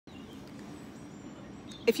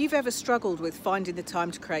If you've ever struggled with finding the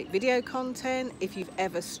time to create video content, if you've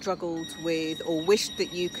ever struggled with or wished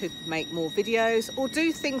that you could make more videos or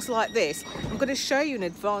do things like this, I'm going to show you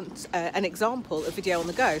an example of video on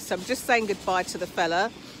the go. So I'm just saying goodbye to the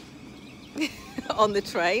fella on the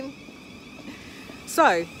train.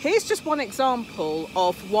 So here's just one example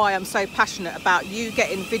of why I'm so passionate about you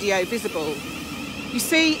getting video visible. You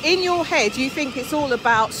see, in your head you think it's all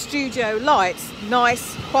about studio lights,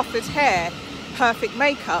 nice coiffed hair, perfect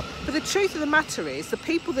makeup, but the truth of the matter is the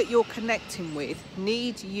people that you're connecting with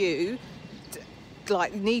need you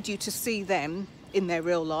to see them in their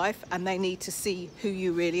real life, and they need to see who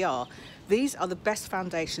you really are. These are the best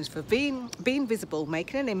foundations for being visible,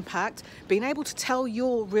 making an impact, being able to tell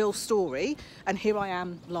your real story. And here I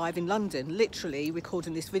am live in London, literally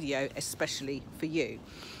recording this video especially for you.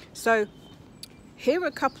 So here are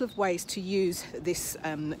a couple of ways to use this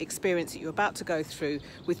experience that you're about to go through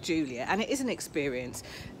with Julia, and it is an experience.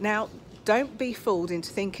 Now, don't be fooled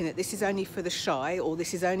into thinking that this is only for the shy, or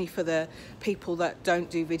this is only for the people that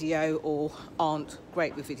don't do video or aren't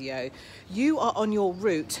great with video. You are on your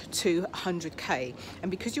route to 100k,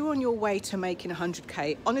 and because you're on your way to making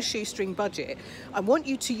 100k on a shoestring budget, I want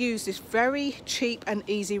you to use this very cheap and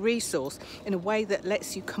easy resource in a way that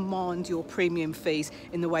lets you command your premium fees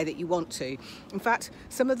in the way that you want to. In fact,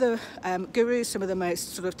 some of the gurus, some of the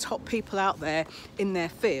most sort of top people out there in their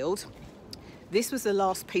field, this was the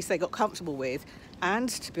last piece they got comfortable with, and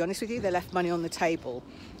to be honest with you, they left money on the table.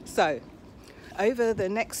 So over the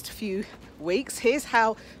next few weeks, here's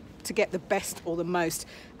how to get the best or the most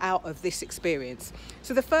out of this experience.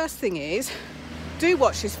 So the first thing is, do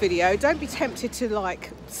watch this video. Don't be tempted to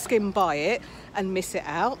skim by it and miss it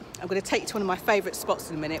out. I'm going to take you to one of my favourite spots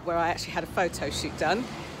in a minute where I actually had a photo shoot done.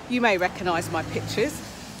 You may recognise my pictures.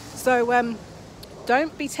 So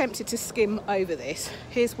don't be tempted to skim over this.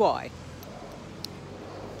 Here's why.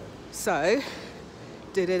 So,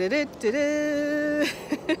 this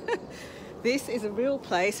is a real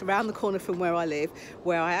place around the corner from where I live,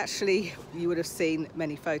 where you would have seen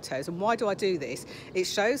many photos. And why do I do this? It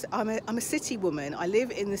shows I'm a city woman. I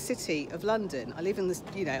live in the city of London. I live in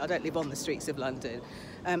I don't live on the streets of London.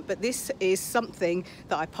 But this is something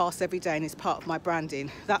that I pass every day and is part of my branding.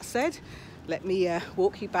 That said, let me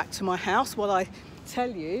walk you back to my house while I tell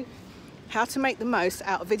you how to make the most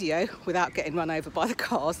out of video without getting run over by the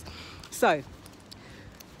cars. So,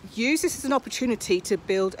 use this as an opportunity to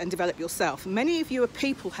build and develop yourself. Many of you are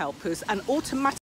people helpers and automatically